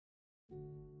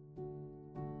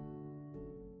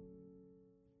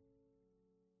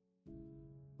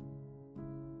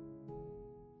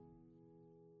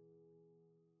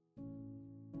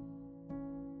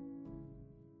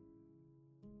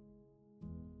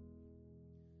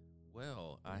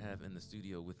Well, I have in the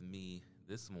studio with me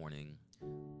this morning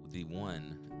the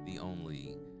one, the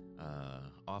only,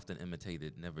 often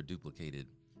imitated, never duplicated,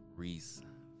 Reese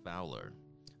Fowler.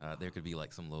 There could be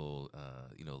like some little,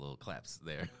 little claps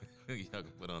there y'all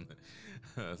can put on.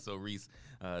 So Reese,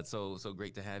 so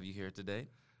great to have you here today.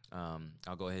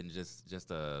 I'll go ahead and just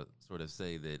sort of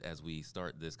say that as we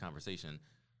start this conversation,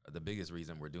 the biggest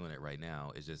reason we're doing it right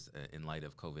now is just in light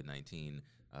of COVID-19,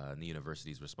 the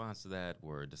university's response to that.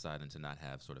 We're deciding to not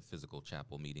have sort of physical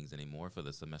chapel meetings anymore for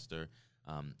the semester.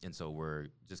 And so we're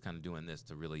just kind of doing this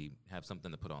to really have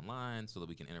something to put online so that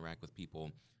we can interact with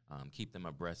people, keep them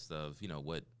abreast of,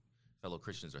 what fellow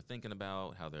Christians are thinking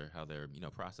about, how they're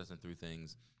processing through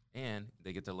things, and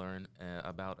they get to learn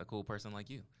about a cool person like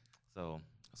you. So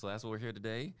that's what we're here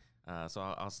today. So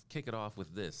I'll kick it off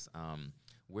with this.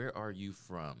 Where are you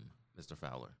from, Mr.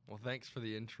 Fowler? Well, thanks for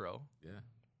the intro. Yeah.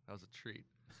 That was a treat.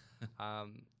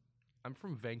 I'm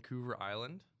from Vancouver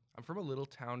Island. I'm from a little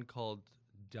town called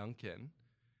Duncan.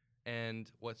 And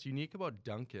what's unique about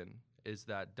Duncan is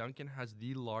that Duncan has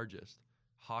the largest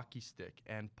hockey stick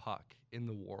and puck in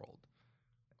the world.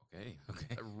 Okay.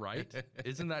 Right?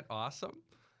 Isn't that awesome?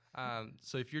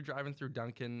 So if you're driving through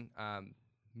Duncan,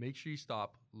 make sure you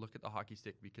stop, look at the hockey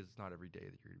stick, because it's not every day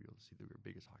that you're going to be able to see the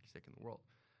biggest hockey stick in the world.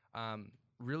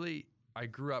 Really, I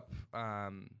grew up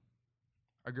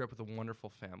with a wonderful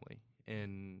family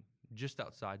in just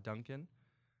outside Duncan.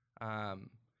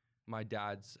 My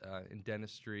dad's in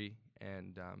dentistry,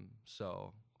 and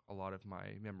so a lot of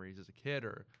my memories as a kid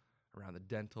are around the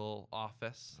dental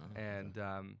office. And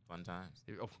Fun times.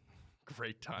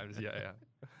 Great times, yeah.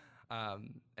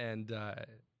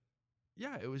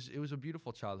 Yeah, it was a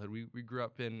beautiful childhood. We grew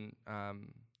up in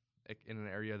an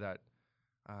area that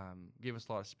gave us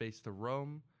a lot of space to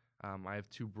roam. I have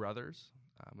two brothers,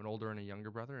 an older and a younger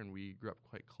brother, and we grew up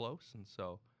quite close. And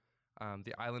so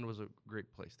the island was a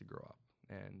great place to grow up.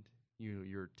 And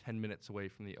you're 10 minutes away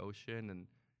from the ocean and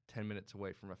 10 minutes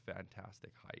away from a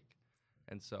fantastic hike.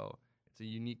 And so it's a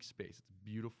unique space. It's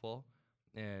beautiful.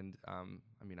 And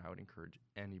I would encourage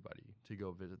anybody to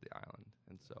go visit the island.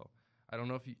 And so I don't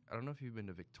know if you've been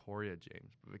to Victoria,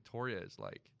 James, but Victoria is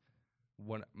like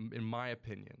one, in my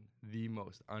opinion, the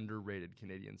most underrated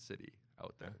Canadian city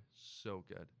out there. Okay. So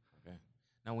good. Okay.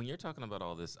 Now, when you're talking about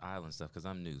all this island stuff, because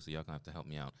I'm new, so y'all gonna have to help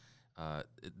me out.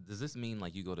 Does this mean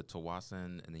like you go to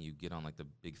Tsawwassen and then you get on like the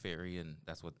big ferry and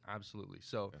that's what? Absolutely.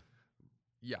 So, Okay.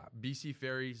 Yeah, BC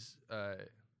ferries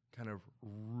kind of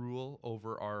rule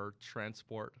over our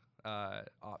transport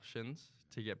options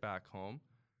to get back home.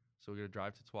 So we're going to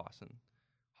drive to Tsawwassen,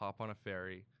 hop on a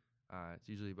ferry. It's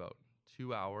usually about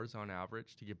 2 hours on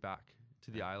average to get back to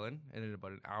the island, and then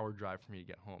about an hour drive for me to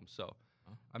get home. So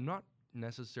I'm not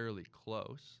necessarily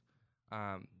close,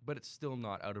 but it's still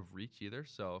not out of reach either.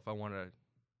 So if I want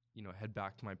to, head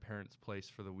back to my parents' place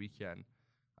for the weekend,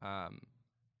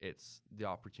 it's the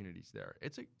opportunities there.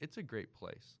 It's a great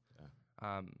place.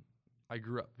 Yeah. I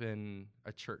grew up in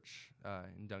a church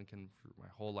in Duncan for my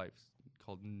whole life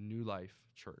called New Life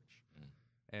Church.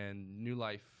 And New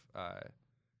Life,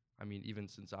 even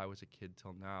since I was a kid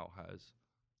till now, has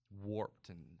warped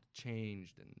and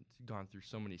changed and gone through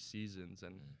so many seasons.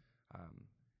 And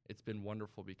it's been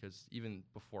wonderful because even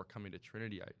before coming to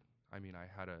Trinity, I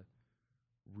had a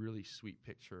really sweet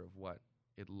picture of what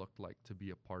it looked like to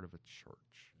be a part of a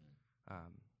church.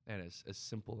 And as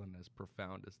simple and as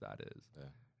profound as that is. Yeah.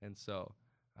 And so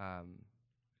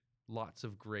lots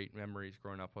of great memories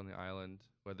growing up on the island,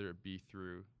 whether it be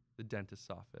through the dentist's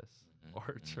office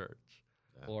or church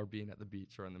or being at the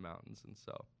beach or in the mountains. And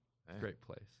so great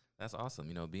place. That's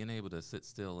awesome. Being able to sit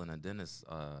still in a dentist's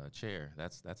chair,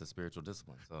 that's a spiritual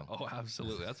discipline. So Oh,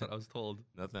 absolutely. That's what I was told.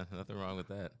 nothing wrong with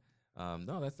that.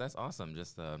 No, that's awesome.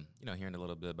 Just hearing a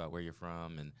little bit about where you're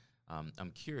from, and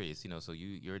I'm curious. So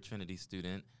you're a Trinity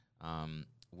student.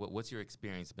 What's your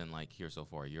experience been like here so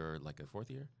far? You're like a fourth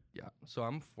year? Yeah. So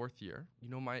I'm fourth year.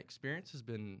 My experience has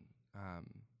been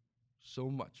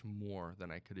so much more than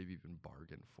I could have even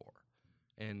bargained for.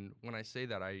 And when I say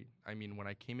that, I mean, when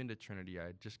I came into Trinity, I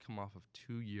had just come off of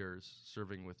 2 years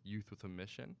serving with Youth with a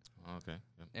Mission. Okay.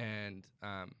 Yep. And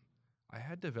I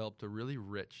had developed a really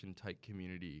rich and tight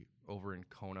community over in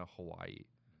Kona, Hawaii.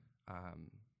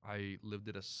 I lived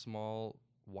at a small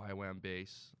YWAM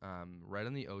base right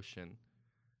on the ocean,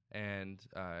 and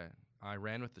I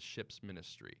ran with the ship's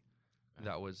ministry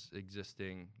that was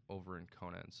existing over in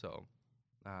Kona. And so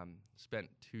spent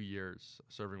 2 years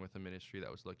serving with a ministry that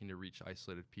was looking to reach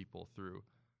isolated people through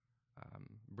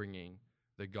bringing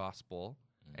the gospel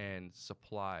and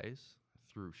supplies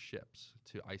through ships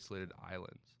to isolated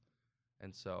islands.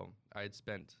 And so I had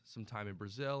spent some time in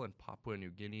Brazil and Papua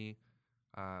New Guinea,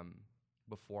 um,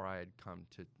 before I had come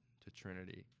to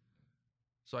Trinity.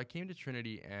 So I came to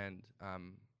Trinity, and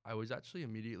I was actually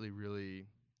immediately really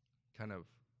kind of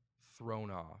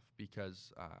thrown off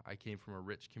because I came from a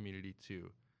rich community to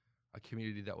a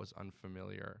community that was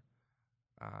unfamiliar.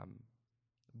 Um,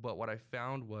 but what I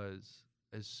found was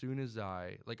as soon as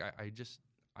I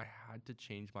had to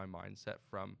change my mindset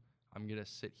from I'm gonna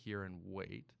sit here and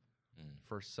wait Mm.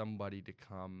 for somebody to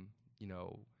come,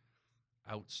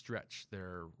 outstretch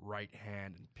their right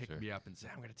hand and pick Sure. me up and say,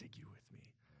 I'm gonna take you with me.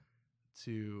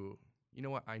 To, you know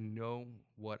what, I know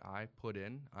what I put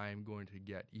in, I am going to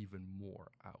get even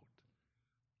more out.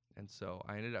 And so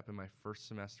I ended up in my first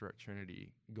semester at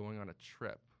Trinity going on a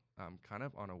trip, kind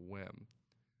of on a whim,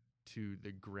 to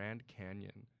the Grand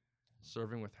Canyon,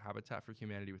 serving with Habitat for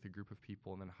Humanity with a group of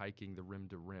people, and then hiking the rim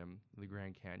to rim, the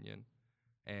Grand Canyon.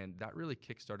 And that really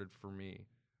kickstarted for me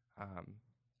um,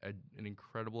 an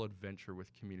incredible adventure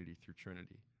with community through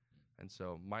Trinity. And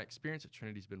so my experience at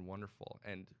Trinity has been wonderful.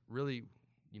 And really,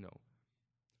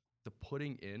 the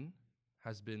putting in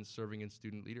has been serving in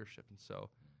student leadership. And so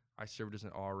I served as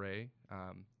an RA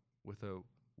with a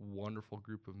wonderful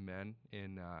group of men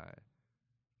in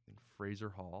Fraser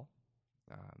Hall.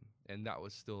 And that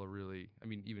was still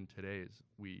even today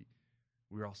we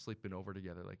were all sleeping over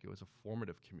together. Like, it was a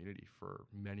formative community for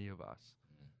many of us.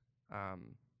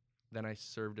 Then I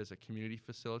served as a community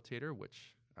facilitator,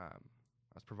 which I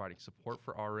was providing support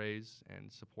for RAs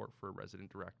and support for a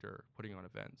resident director, putting on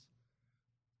events.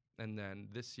 And then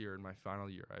this year, in my final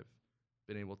year, I've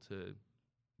been able to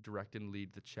direct and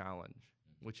lead the Challenge,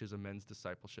 which is a men's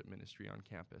discipleship ministry on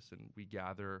campus. And we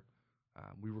gather,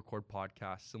 we record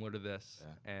podcasts similar to this,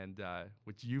 and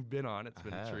which you've been on. It's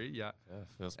been a treat. Yeah,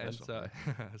 feels special. And so,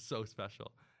 so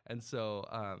special. And so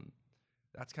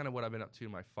that's kind of what I've been up to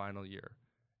in my final year.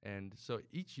 And so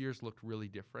each year's looked really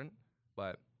different,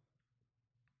 but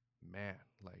man,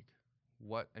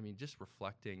 just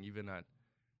reflecting even at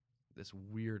this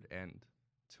weird end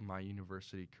to my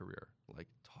university career,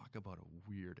 talk about a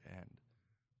weird end.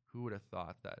 Who would have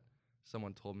thought that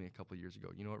someone told me a couple of years ago,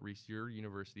 you know what, Reese, your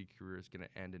university career is going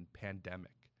to end in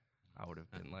pandemic? I would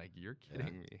have been like, you're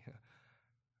kidding me.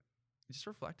 Just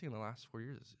reflecting on the last 4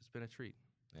 years, it's been a treat.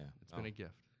 Yeah. It's been a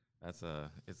gift. That's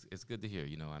it's good to hear.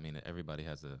 Everybody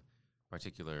has a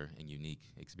particular and unique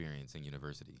experience in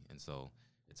university, and so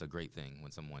it's a great thing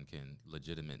when someone can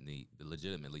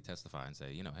legitimately testify and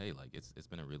say, hey, it's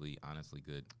been a really honestly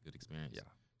good experience,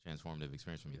 transformative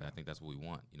experience for me. Yeah. I think that's what we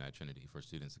want, at Trinity, for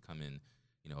students to come in,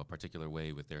 a particular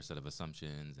way with their set of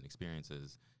assumptions and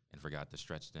experiences, and for God to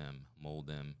stretch them, mold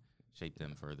them, shape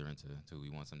them further into who He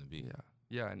wants them to be.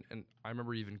 Yeah, and I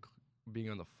remember even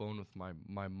being on the phone with my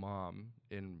mom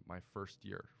in my first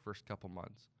couple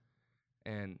months.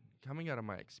 And coming out of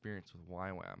my experience with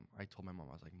YWAM, I told my mom,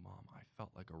 I was like, Mom, I felt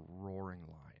like a roaring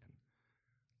lion.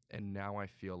 And now I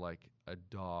feel like a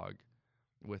dog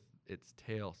with its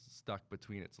tail stuck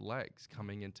between its legs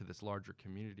coming into this larger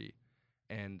community.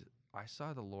 And I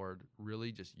saw the Lord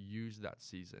really just use that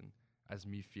season as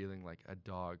me feeling like a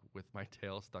dog with my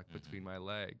tail stuck between my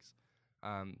legs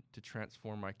to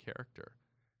transform my character.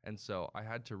 And so I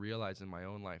had to realize in my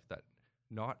own life that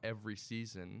not every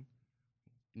season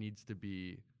needs to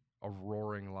be a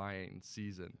roaring lion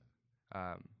season.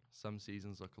 Some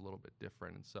seasons look a little bit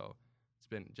different. And so it's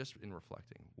been just in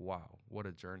reflecting, wow, what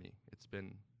a journey. It's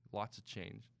been lots of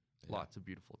change, lots of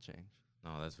beautiful change.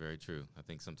 No, that's very true. I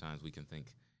think sometimes we can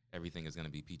think everything is going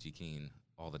to be peachy keen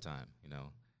all the time.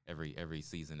 Every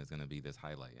season is going to be this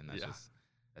highlight. And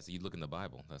that's you look in the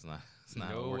Bible. That's not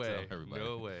how it works out, everybody.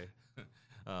 No way.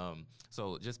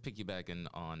 So just piggybacking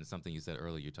on something you said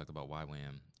earlier, you talked about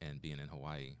YWAM and being in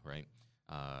Hawaii, right?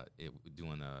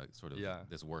 Doing sort of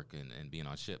this work and being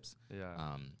on ships.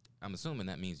 Yeah. I'm assuming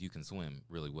that means you can swim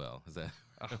really well. Is that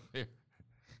fair?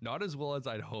 Not as well as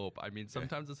I'd hope. I mean,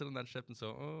 sometimes I sit on that ship and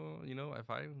so, if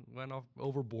I went off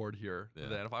overboard here,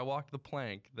 then if I walked the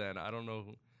plank, then I don't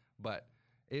know. But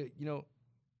it's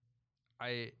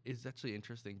actually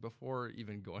interesting. Before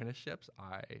even going to ships,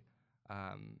 I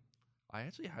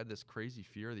actually had this crazy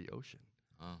fear of the ocean.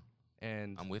 Oh,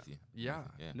 and I'm with you. Yeah.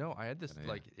 No, I had this,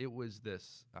 it was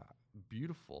this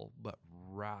beautiful but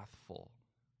wrathful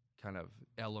kind of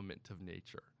element of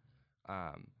nature.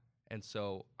 And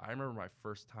so I remember my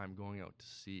first time going out to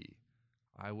sea,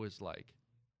 I was like,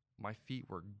 my feet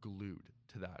were glued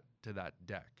to that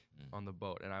deck on the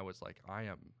boat. And I was like, I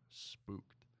am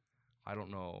spooked. I don't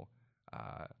know.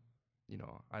 I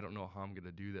don't know how I'm going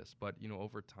to do this. But,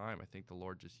 over time, I think the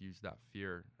Lord just used that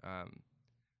fear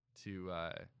to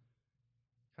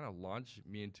kind of launch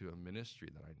me into a ministry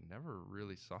that I never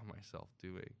really saw myself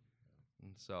doing.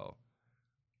 And so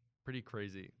pretty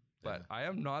crazy. But Yeah. I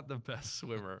am not the best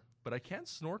swimmer, but I can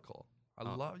snorkel. I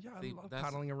Oh, love see, I love that's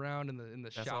paddling around in the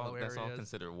shallow areas. that's all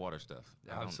considered water stuff.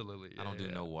 Absolutely. I don't yeah, do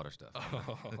yeah. no water stuff.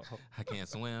 Oh. I can't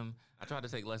swim. I tried to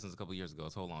take lessons a couple years ago.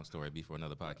 It's a whole long story before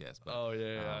another podcast. But Oh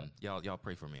yeah. y'all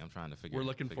pray for me. I'm trying to figure. We're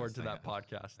looking figure forward this to thing that out.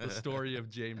 podcast. The story of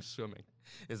James swimming.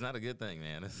 It's not a good thing,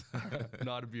 man. It's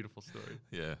Not a beautiful story.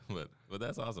 yeah, but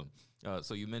that's awesome.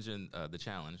 So you mentioned the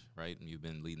challenge, right? And you've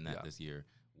been leading that Yeah. this year.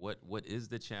 What is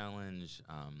the challenge?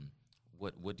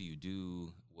 What do you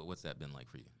do? What's that been like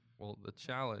for you? Well, the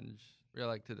challenge, I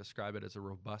like to describe it as a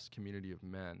robust community of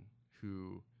men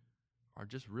who are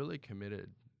just really committed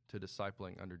to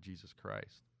discipling under Jesus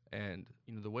Christ. And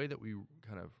the way that we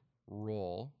kind of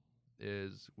roll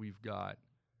is we've got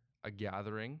a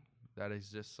gathering that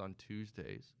exists on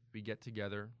Tuesdays. We get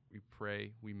together, we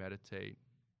pray, we meditate,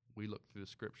 we look through the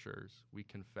scriptures, we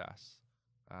confess.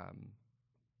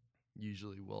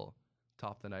 Usually we'll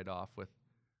top the night off with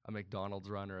a McDonald's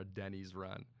run or a Denny's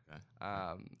run. Okay.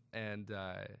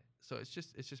 So it's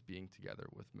just being together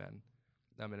with men.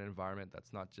 I'm in an environment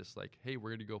that's not just like, hey,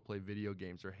 we're gonna go play video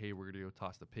games, or hey, we're gonna go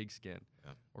toss the pigskin,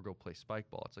 Yeah. or go play spike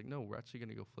ball. It's like, no, we're actually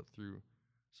gonna go flip through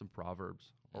some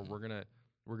Proverbs, or Mhm.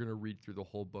 we're gonna read through the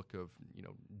whole book of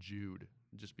Jude,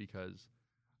 just because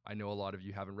I know a lot of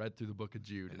you haven't read through the book of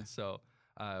Jude, and so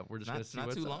we're just gonna see Not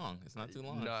what's too up. long. It's not too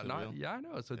long. No, It's a not real- yeah, I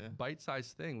know. It's a Yeah.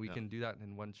 bite-sized thing. We Yeah. can do that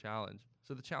in one challenge.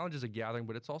 So the challenge is a gathering,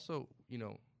 but it's also,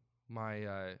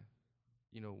 my,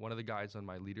 one of the guys on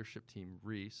my leadership team,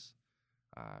 Reese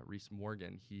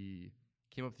Morgan. He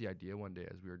came up with the idea one day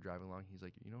as we were driving along. He's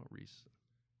like, you know what, Reese?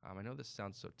 I know this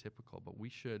sounds so typical, but we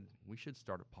should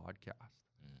start a podcast.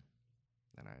 Mm.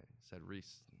 And I said,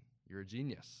 Reese, you're a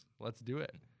genius. Let's do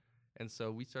it. And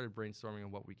so we started brainstorming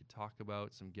on what we could talk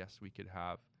about, some guests we could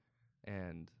have.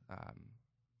 And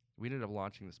we ended up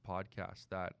launching this podcast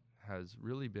that has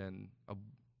really been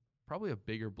probably a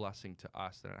bigger blessing to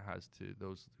us than it has to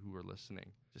those who are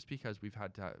listening. Just because we've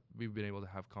been able to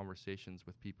have conversations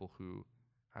with people who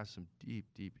have some deep,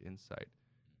 deep insight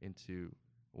into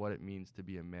what it means to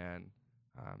be a man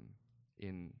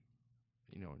in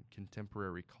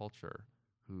contemporary culture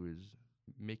who is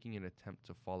making an attempt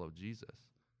to follow Jesus.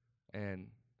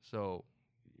 And so,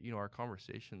 our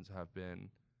conversations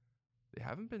they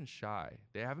haven't been shy.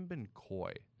 They haven't been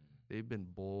coy. They've been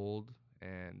bold,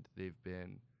 and they've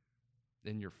been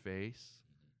in your face.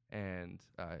 And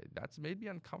that's made me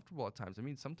uncomfortable at times. I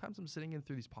mean, sometimes I'm sitting in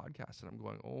through these podcasts and I'm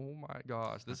going, oh my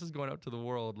gosh, this is going out to the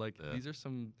world. Like Yeah. these are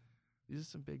some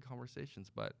big conversations,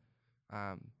 but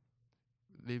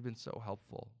they've been so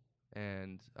helpful.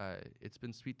 And it's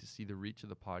been sweet to see the reach of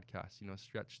the podcast,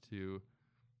 stretch to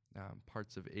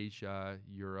parts of Asia,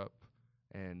 Europe,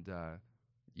 and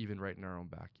even right in our own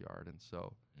backyard. And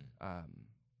so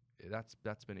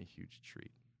that's been a huge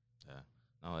treat. Yeah.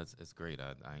 No, it's great.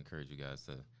 I encourage you guys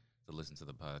to listen to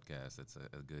the podcast. It's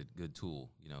a good tool.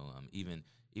 Even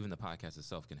the podcast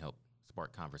itself can help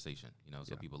spark conversation. So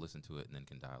Yeah. people listen to it and then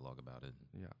can dialogue about it.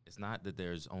 Yeah. It's not that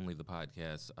there's only the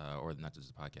podcast, or not just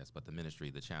the podcast, but the ministry,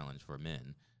 the challenge for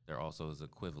men. There also is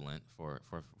equivalent for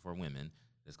women.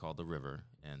 It's called The River,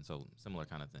 and so similar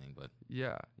kind of thing. But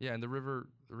Yeah, and the river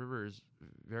is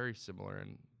very similar,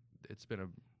 and it's been a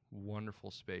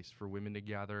wonderful space for women to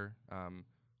gather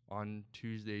on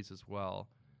Tuesdays as well,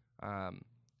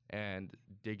 and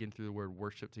dig into the word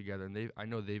worship together. And I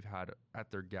know they've had at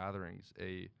their gatherings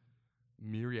a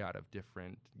myriad of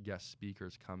different guest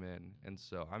speakers come in, and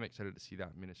so I'm excited to see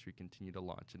that ministry continue to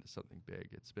launch into something big.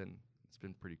 It's been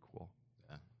pretty cool.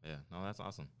 yeah, no, that's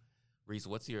awesome. Reese,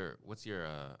 what's your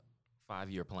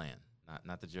 5-year plan?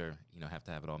 Not that you're have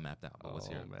to have it all mapped out, but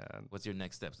Man. what's your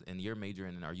next steps? And you're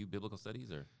majoring in, are you biblical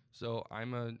studies or? So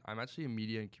I'm actually a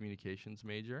media and communications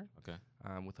major. Okay.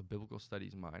 With a biblical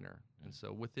studies minor. And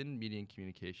so within media and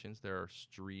communications, there are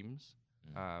streams,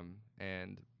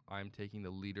 and I'm taking the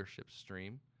leadership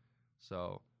stream.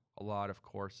 So a lot of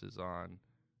courses on,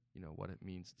 what it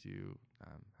means to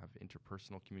have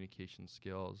interpersonal communication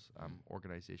skills,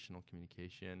 organizational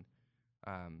communication.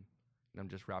 And I'm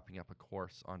just wrapping up a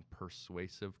course on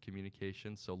persuasive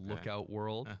communication. So look out,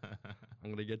 world. I'm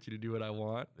going to get you to do what I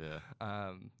want. Yeah.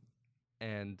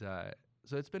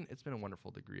 So it's been a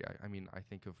wonderful degree. I mean, I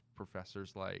think of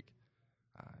professors like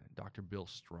Dr. Bill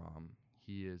Strom.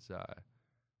 He's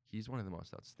one of the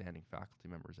most outstanding faculty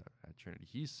members at Trinity.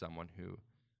 He's someone who,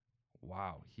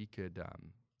 wow, he could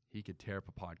tear up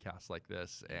a podcast like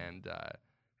this and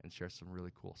share some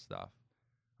really cool stuff.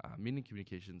 Media and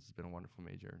communications has been a wonderful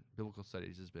major. Biblical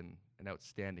studies has been an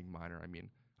outstanding minor. I mean,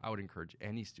 I would encourage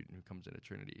any student who comes into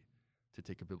Trinity to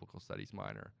take a biblical studies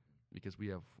minor, because we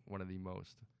have one of the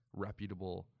most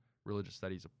reputable religious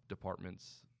studies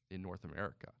departments in North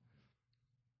America.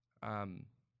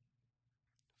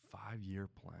 5-year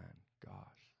plan.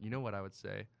 Gosh, you know what I would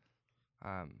say?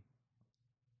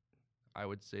 I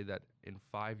would say that in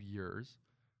 5 years,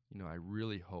 I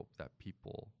really hope that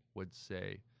people would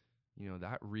say,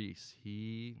 that Reese,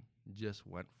 he just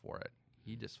went for it.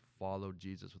 He just followed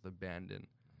Jesus with abandon.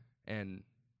 And,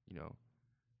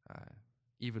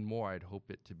 even more, I'd hope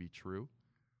it to be true.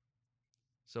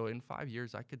 So in 5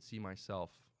 years, I could see myself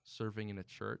serving in a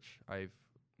church. I've,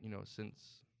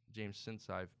 since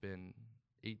I've been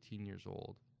 18 years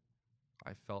old,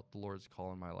 I felt the Lord's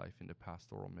call in my life into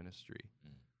pastoral ministry.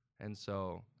 And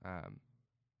so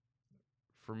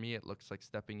for me, it looks like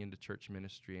stepping into church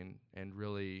ministry and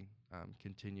really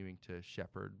continuing to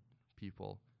shepherd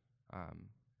people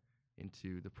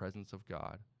into the presence of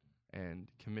God and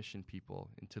commission people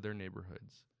into their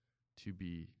neighborhoods to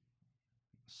be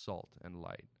salt and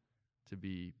light, to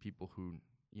be people who,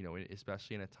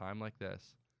 especially in a time like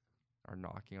this, are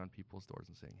knocking on people's doors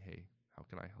and saying, hey, how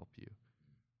can I help you?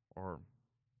 Or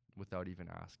without even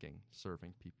asking,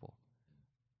 serving people.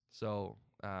 So,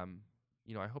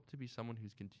 I hope to be someone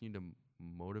who's continued to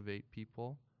motivate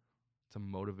people, to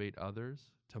motivate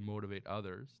others to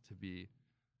be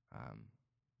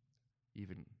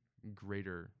even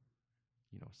greater,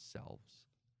 selves.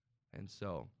 And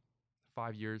so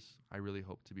 5 years, I really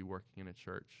hope to be working in a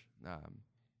church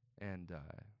and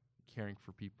caring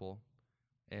for people.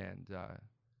 And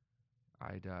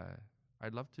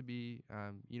I'd love to be,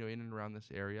 in and around this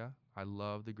area. I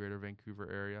love the greater Vancouver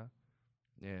area,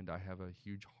 and I have a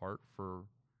huge heart for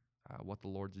what the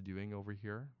Lord's doing over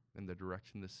here and the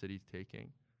direction the city's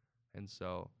taking. And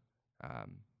so,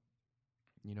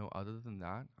 other than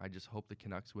that, I just hope the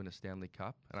Canucks win a Stanley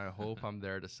Cup, and I hope I'm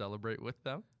there to celebrate with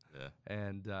them. Yeah.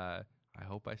 And I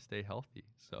hope I stay healthy.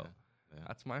 So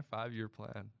that's my 5-year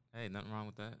plan. Hey, nothing wrong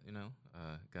with that.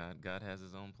 God has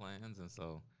his own plans, and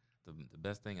so the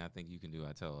best thing I think you can do,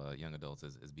 I tell young adults,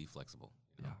 is be flexible.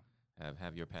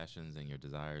 Have your passions and your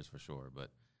desires for sure, but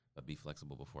be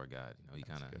flexible before God. He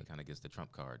kind of gets the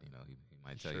trump card. He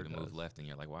might tell you to move left, and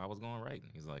you're like, well, I was going right,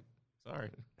 and he's like,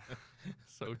 sorry.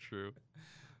 So true.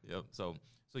 Yep. So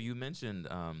you mentioned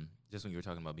just when you were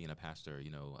talking about being a pastor,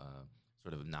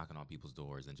 sort of knocking on people's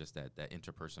doors and just that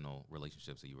interpersonal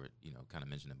relationships that you were, kind of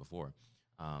mentioning before.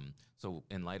 So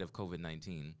in light of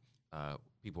COVID-19,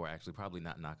 people are actually probably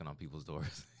not knocking on people's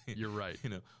doors. You're right.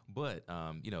 But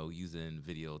using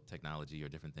video technology or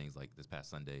different things, like this past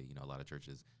Sunday, a lot of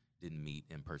churches didn't meet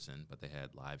in person, but they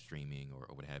had live streaming or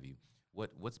what have you.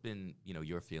 What's been,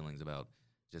 your feelings about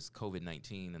just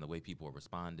COVID-19 and the way people are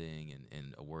responding,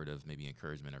 and a word of maybe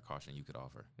encouragement or caution you could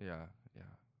offer? Yeah,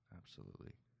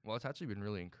 absolutely. Well, it's actually been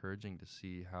really encouraging to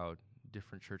see how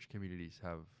different church communities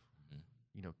have,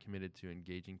 committed to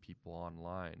engaging people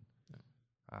online. Yeah.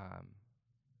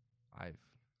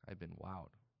 I've been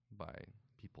wowed by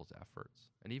people's efforts,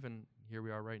 and even here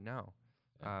we are right now.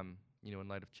 Yeah. In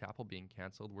light of chapel being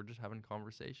canceled, we're just having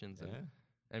conversations,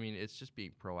 and it's just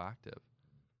being proactive.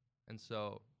 And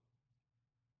so,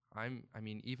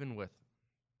 even with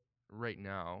right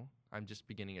now, I'm just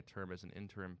beginning a term as an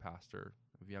interim pastor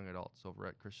of young adults over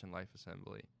at Christian Life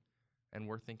Assembly. And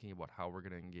we're thinking about how we're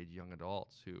going to engage young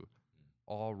adults who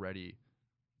already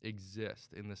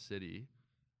exist in the city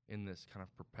in this kind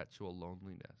of perpetual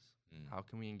loneliness. How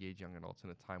can we engage young adults in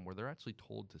a time where they're actually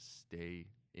told to stay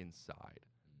inside,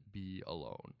 be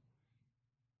alone?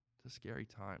 It's a scary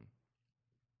time.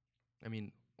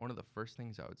 One of the first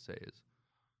things I would say is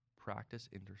practice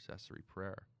intercessory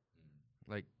prayer.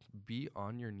 Like, be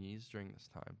on your knees during this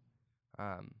time.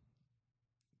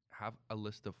 Have a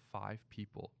list of 5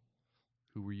 people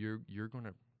who you're going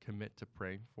to commit to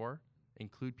praying for.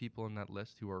 Include people in that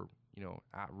list who are,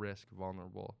 at risk,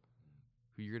 vulnerable,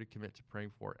 who you're going to commit to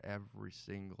praying for every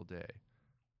single day.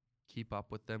 Keep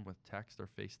up with them with text or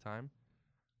FaceTime.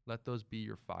 Let those be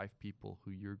your 5 people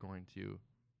who you're going to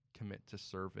commit to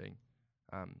serving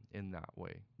in that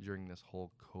way during this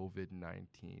whole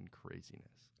COVID-19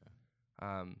 craziness.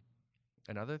 Yeah.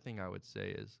 Another thing I would say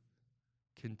is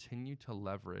continue to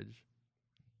leverage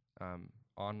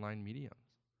online mediums.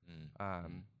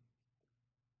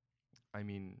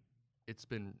 It's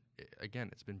been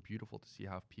beautiful to see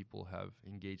how people have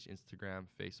engaged Instagram,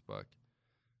 Facebook,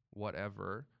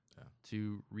 whatever,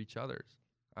 to reach others.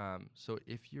 So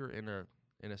if you're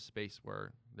in a space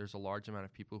where there's a large amount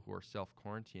of people who are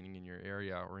self-quarantining in your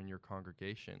area or in your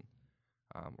congregation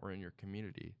or in your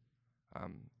community,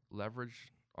 leverage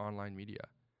online media.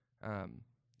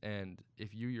 And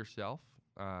if you yourself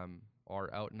are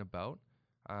out and about,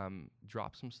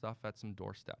 drop some stuff at some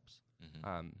doorsteps.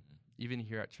 even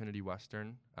here at Trinity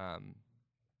Western,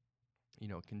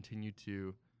 continue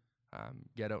to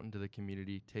get out into the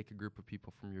community, take a group of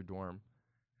people from your dorm,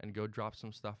 and go drop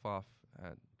some stuff off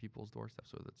at people's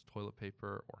doorsteps, whether it's toilet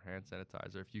paper or hand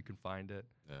sanitizer, if you can find it.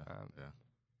 Yeah.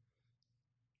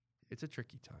 It's a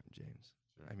tricky time, James.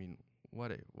 Sure. I mean,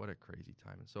 what a crazy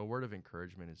time. And so a word of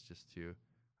encouragement is just to,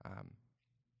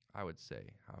 I would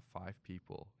say, have 5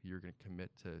 people you're going to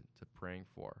commit to praying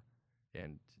for,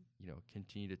 and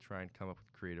continue to try and come up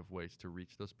with creative ways to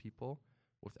reach those people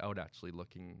without actually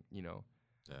looking,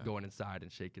 going inside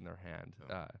and shaking their hand.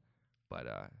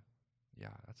 Yeah,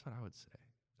 that's what I would say.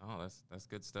 Oh, that's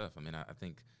good stuff. I mean, I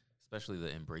think especially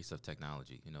the embrace of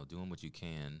technology, doing what you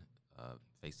can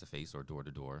face to face or door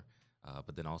to door,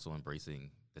 but then also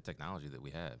embracing the technology that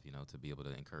we have, to be able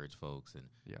to encourage folks and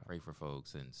pray for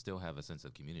folks and still have a sense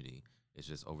of community. It's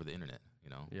just over the internet,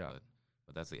 Yeah.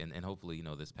 But that's and hopefully,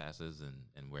 this passes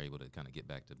and we're able to kind of get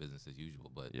back to business as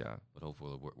usual. But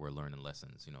hopefully we're learning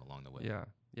lessons, along the way.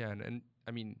 Yeah. And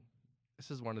I mean,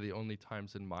 this is one of the only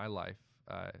times in my life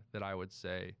that I would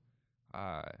say,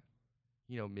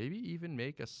 maybe even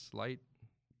make a slight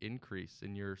increase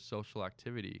in your social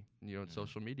activity, in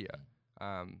social media.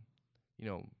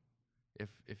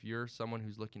 If you're someone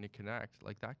who's looking to connect,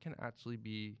 like that can actually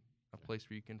be a place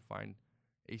where you can find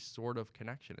a sort of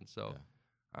connection. And so,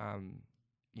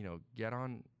 get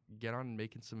on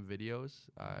making some videos,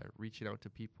 reaching out to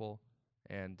people,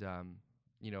 and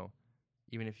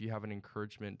even if you have an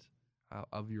encouragement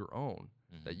of your own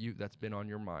that's been on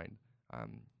your mind,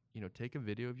 take a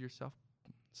video of yourself,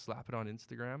 slap it on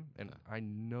Instagram, and I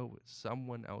know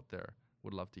someone out there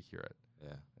would love to hear it.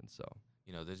 Yeah. And so,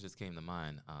 this just came to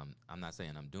mind. I'm not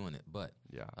saying I'm doing it, but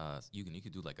you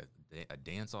could do like a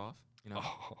dance off,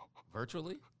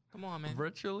 virtually. Come on, man.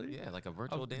 Virtually? Yeah, like a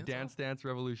virtual Dance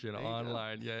Revolution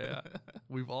online. Yeah.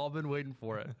 We've all been waiting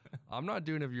for it. I'm not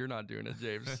doing it if you're not doing it,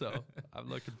 James. So I'm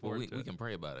looking forward to it. We can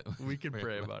pray about it. We can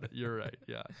pray about it. You're right.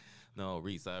 Yeah. No,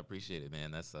 Reese, I appreciate it,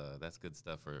 man. That's good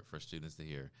stuff for students to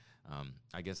hear.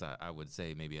 I guess I would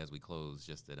say maybe as we close,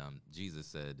 just that Jesus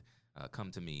said,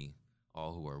 "Come to me,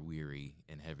 all who are weary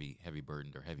and heavy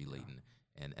burdened or heavy laden,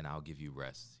 and I'll give you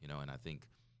rest." And I think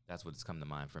that's what's come to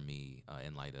mind for me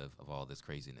in light of all this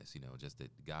craziness. Just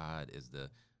that God is the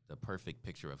perfect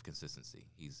picture of consistency.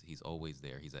 He's always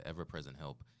there. He's an ever present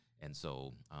help. And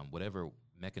so whatever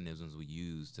mechanisms we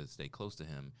use to stay close to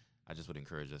Him, I just would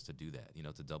encourage us to do that,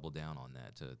 to double down on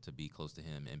that, to be close to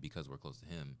Him. And because we're close to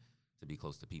Him, to be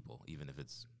close to people, even if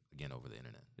it's, again, over the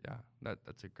internet. Yeah,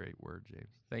 that's a great word,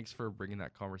 James. Thanks for bringing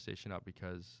that conversation up,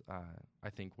 because I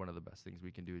think one of the best things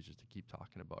we can do is just to keep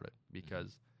talking about it,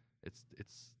 because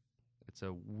it's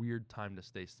a weird time to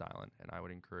stay silent, and I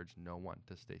would encourage no one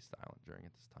to stay silent during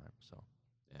this time. So,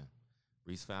 yeah.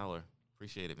 Reese Fowler,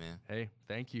 appreciate it, man. Hey,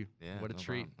 thank you. Yeah, what a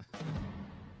treat. Problem.